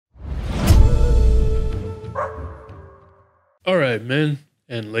All right, men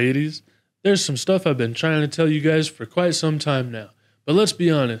and ladies, there's some stuff I've been trying to tell you guys for quite some time now. But let's be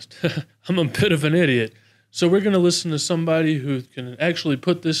honest, I'm a bit of an idiot. So we're going to listen to somebody who can actually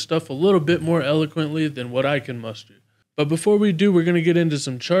put this stuff a little bit more eloquently than what I can muster. But before we do, we're going to get into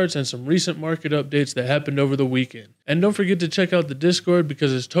some charts and some recent market updates that happened over the weekend. And don't forget to check out the Discord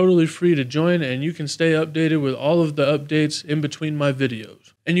because it's totally free to join and you can stay updated with all of the updates in between my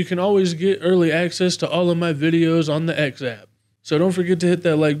videos. And you can always get early access to all of my videos on the X app. So don't forget to hit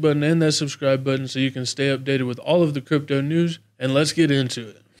that like button and that subscribe button so you can stay updated with all of the crypto news, and let's get into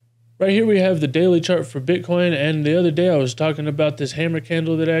it. Right here we have the daily chart for Bitcoin, and the other day I was talking about this hammer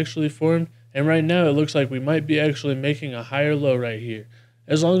candle that actually formed, and right now it looks like we might be actually making a higher low right here.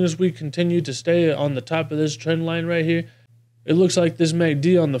 As long as we continue to stay on the top of this trend line right here, it looks like this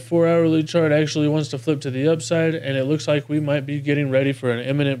MACD on the 4-hourly chart actually wants to flip to the upside, and it looks like we might be getting ready for an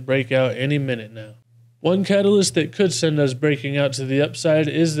imminent breakout any minute now. One catalyst that could send us breaking out to the upside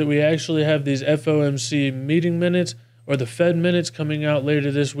is that we actually have these FOMC meeting minutes or the Fed minutes coming out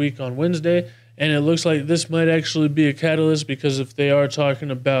later this week on Wednesday, and it looks like this might actually be a catalyst because if they are talking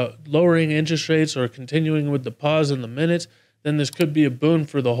about lowering interest rates or continuing with the pause in the minutes, then this could be a boon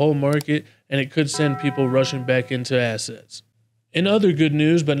for the whole market and it could send people rushing back into assets. In other good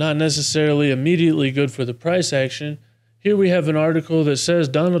news, but not necessarily immediately good for the price action, here we have an article that says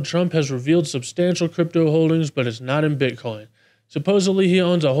Donald Trump has revealed substantial crypto holdings, but it's not in Bitcoin. Supposedly he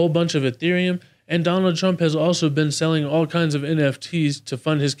owns a whole bunch of Ethereum, and Donald Trump has also been selling all kinds of NFTs to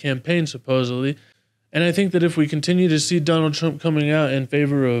fund his campaign, supposedly. And I think that if we continue to see Donald Trump coming out in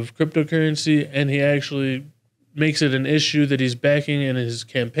favor of cryptocurrency, and he actually makes it an issue that he's backing in his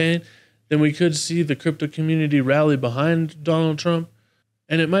campaign, then we could see the crypto community rally behind Donald Trump.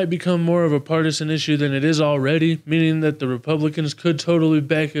 And it might become more of a partisan issue than it is already, meaning that the Republicans could totally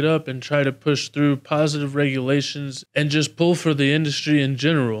back it up and try to push through positive regulations and just pull for the industry in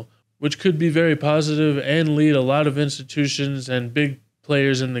general, which could be very positive and lead a lot of institutions and big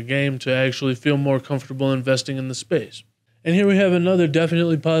players in the game to actually feel more comfortable investing in the space. And here we have another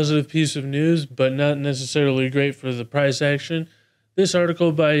definitely positive piece of news, but not necessarily great for the price action. This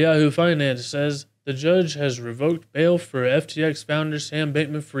article by Yahoo Finance says, the judge has revoked bail for FTX founder Sam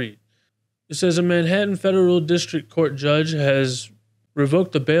Bankman-Fried. It says a Manhattan Federal District Court judge has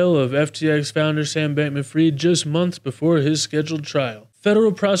revoked the bail of FTX founder Sam Bankman-Fried just months before his scheduled trial.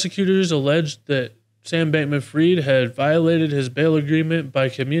 Federal prosecutors alleged that Sam Bankman-Fried had violated his bail agreement by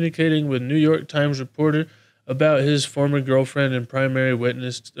communicating with New York Times reporter about his former girlfriend and primary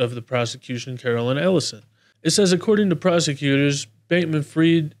witness of the prosecution, Carolyn Ellison. It says, according to prosecutors,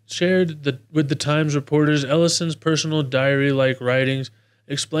 Bankman-Fried shared with the Times reporters Ellison's personal diary-like writings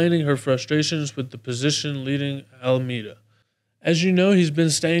explaining her frustrations with the position leading Alameda. As you know, he's been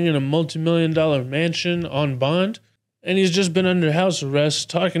staying in a multi-million-dollar mansion on bond, and he's just been under house arrest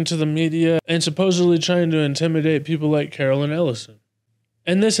talking to the media and supposedly trying to intimidate people like Carolyn Ellison.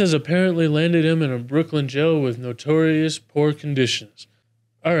 And this has apparently landed him in a Brooklyn jail with notorious poor conditions.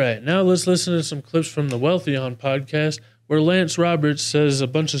 Alright, now let's listen to some clips from the Wealthy On podcast where Lance Roberts says a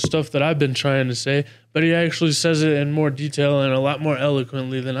bunch of stuff that I've been trying to say, but he actually says it in more detail and a lot more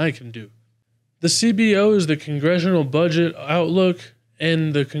eloquently than I can do. The CBO is the Congressional Budget Outlook,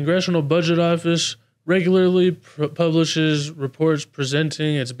 and the Congressional Budget Office regularly publishes reports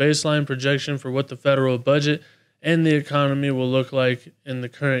presenting its baseline projection for what the federal budget and the economy will look like in the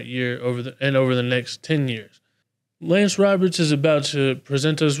current year over the next 10 years. Lance Roberts is about to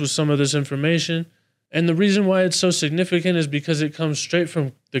present us with some of this information, and the reason why it's so significant is because it comes straight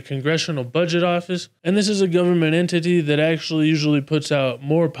from the Congressional Budget Office, and this is a government entity that actually usually puts out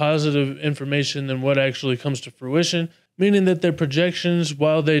more positive information than what actually comes to fruition, meaning that their projections,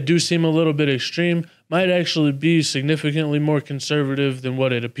 while they do seem a little bit extreme, might actually be significantly more conservative than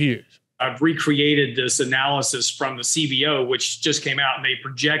what it appears. I've recreated this analysis from the CBO, which just came out, and they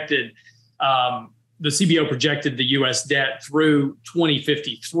projected, the CBO projected the U.S. debt through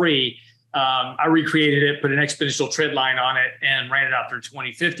 2053. I recreated it, put an exponential trend line on it, and ran it out through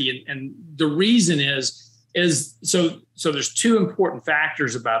 2050. And the reason is so there's two important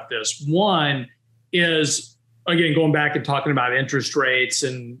factors about this. One is, again, going back and talking about interest rates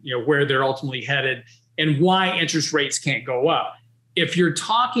and where they're ultimately headed and why interest rates can't go up. If you're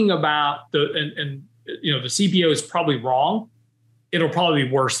talking about the CBO is probably wrong, it'll probably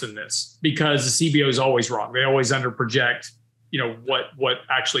be worse than this because the CBO is always wrong. They always underproject what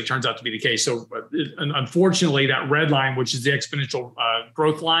actually turns out to be the case. So unfortunately, that red line, which is the exponential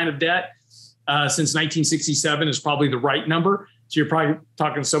growth line of debt since 1967 is probably the right number. So you're probably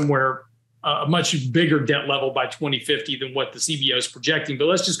talking somewhere a much bigger debt level by 2050 than what the CBO is projecting. But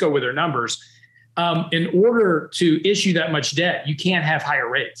let's just go with their numbers. In order to issue that much debt, you can't have higher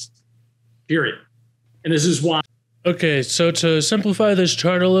rates, period. And this is why. Okay, so to simplify this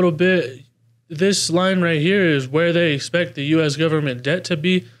chart a little bit, this line right here is where they expect the U.S. government debt to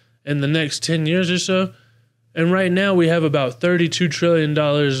be in the next 10 years or so. And right now we have about $32 trillion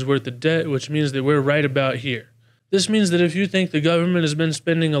worth of debt, which means that we're right about here. This means that if you think the government has been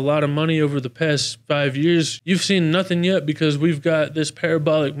spending a lot of money over the past 5 years, you've seen nothing yet, because we've got this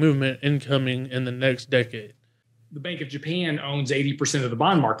parabolic movement incoming in the next decade. The Bank of Japan owns 80% of the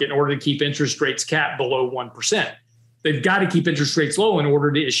bond market in order to keep interest rates capped below 1%. They've got to keep interest rates low in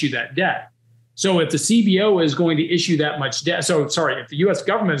order to issue that debt. So if the CBO is going to issue that much debt, if the U.S.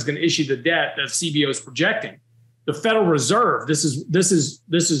 government is going to issue the debt that CBO is projecting, the Federal Reserve, this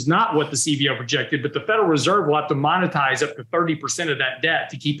is not what the CBO projected, but the Federal Reserve will have to monetize up to 30% of that debt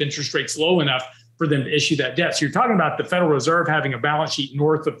to keep interest rates low enough for them to issue that debt. So you're talking about the Federal Reserve having a balance sheet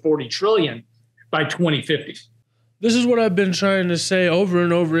north of $40 trillion by 2050. This is what I've been trying to say over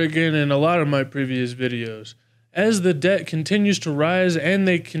and over again in a lot of my previous videos. As the debt continues to rise and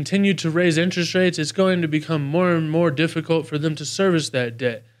they continue to raise interest rates, it's going to become more and more difficult for them to service that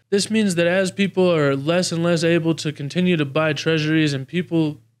debt. This means that as people are less and less able to continue to buy treasuries and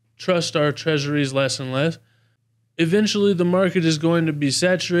people trust our treasuries less and less, eventually the market is going to be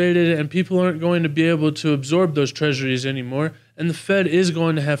saturated and people aren't going to be able to absorb those treasuries anymore, and the Fed is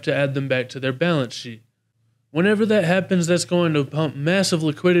going to have to add them back to their balance sheet. Whenever that happens, that's going to pump massive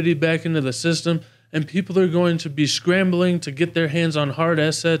liquidity back into the system, and people are going to be scrambling to get their hands on hard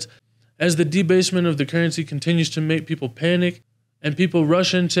assets as the debasement of the currency continues to make people panic, and people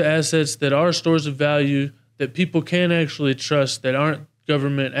rush into assets that are stores of value that people can actually trust, that aren't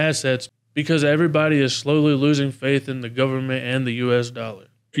government assets, because everybody is slowly losing faith in the government and the U.S. dollar.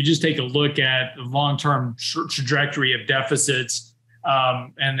 If you just take a look at the long-term trajectory of deficits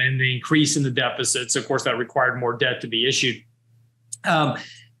and the increase in the deficits, of course, that required more debt to be issued.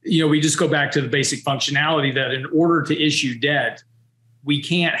 We just go back to the basic functionality that in order to issue debt, we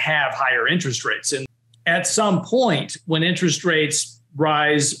can't have higher interest rates. And at some point, when interest rates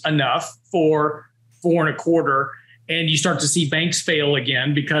rise enough for 4.25%, and you start to see banks fail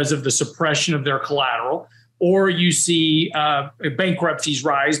again because of the suppression of their collateral, or you see bankruptcies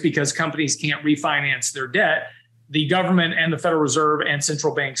rise because companies can't refinance their debt, the government and the Federal Reserve and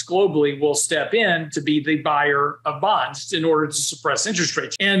central banks globally will step in to be the buyer of bonds in order to suppress interest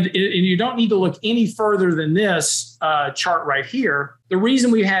rates. And you don't need to look any further than this chart right here. The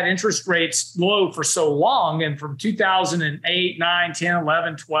reason we had interest rates low for so long, and from 2008, 9, 10,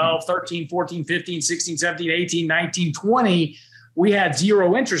 11, 12, 13, 14, 15, 16, 17, 18, 19, 20, we had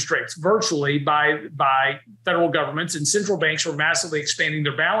zero interest rates virtually by federal governments, and central banks were massively expanding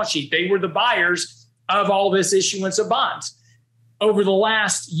their balance sheet. They were the buyers of all this issuance of bonds. Over the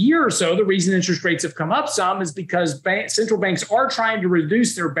last year or so, the reason interest rates have come up some is because central banks are trying to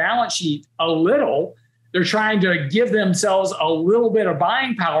reduce their balance sheet a little. They're trying to give themselves a little bit of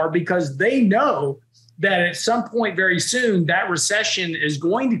buying power because they know that at some point very soon that recession is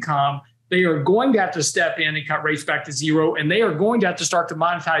going to come. They are going to have to step in and cut rates back to zero, and they are going to have to start to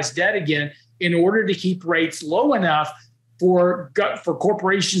monetize debt again in order to keep rates low enough for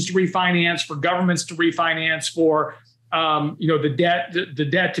corporations to refinance, for governments to refinance, for the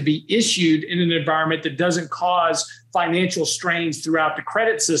debt to be issued in an environment that doesn't cause financial strains throughout the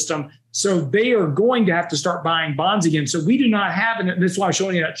credit system. So they are going to have to start buying bonds again. So we do not have, and that's why I was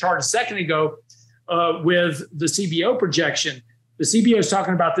showing you that chart a second ago with the CBO projection. The CBO is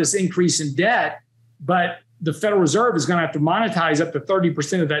talking about this increase in debt, but the Federal Reserve is going to have to monetize up to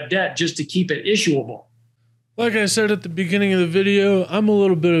 30% of that debt just to keep it issuable. Like I said at the beginning of the video, I'm a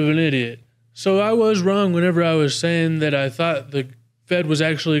little bit of an idiot. So I was wrong whenever I was saying that I thought the Fed was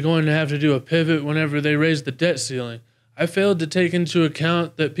actually going to have to do a pivot whenever they raised the debt ceiling. I failed to take into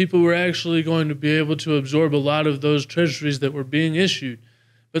account that people were actually going to be able to absorb a lot of those treasuries that were being issued.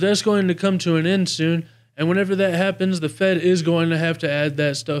 But that's going to come to an end soon, and whenever that happens, the Fed is going to have to add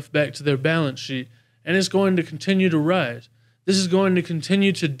that stuff back to their balance sheet, and it's going to continue to rise. This is going to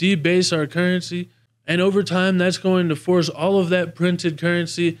continue to debase our currency, and over time, that's going to force all of that printed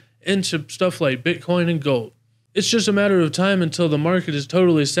currency into stuff like Bitcoin and gold. It's just a matter of time until the market is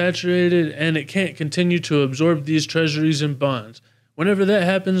totally saturated and it can't continue to absorb these treasuries and bonds. Whenever that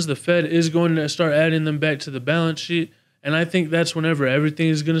happens, the Fed is going to start adding them back to the balance sheet, and I think that's whenever everything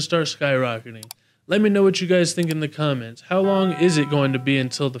is going to start skyrocketing. Let me know what you guys think in the comments. How long is it going to be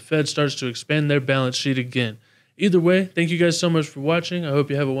until the Fed starts to expand their balance sheet again? Either way, thank you guys so much for watching. I hope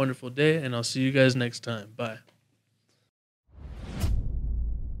you have a wonderful day, and I'll see you guys next time. Bye.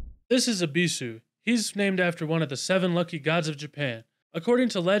 This is Ibisu. He's named after one of the 7 lucky gods of Japan. According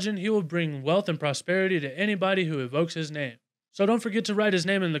to legend, he will bring wealth and prosperity to anybody who evokes his name. So don't forget to write his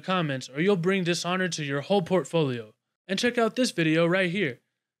name in the comments or you'll bring dishonor to your whole portfolio. And check out this video right here.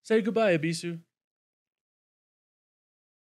 Say goodbye, Abisu.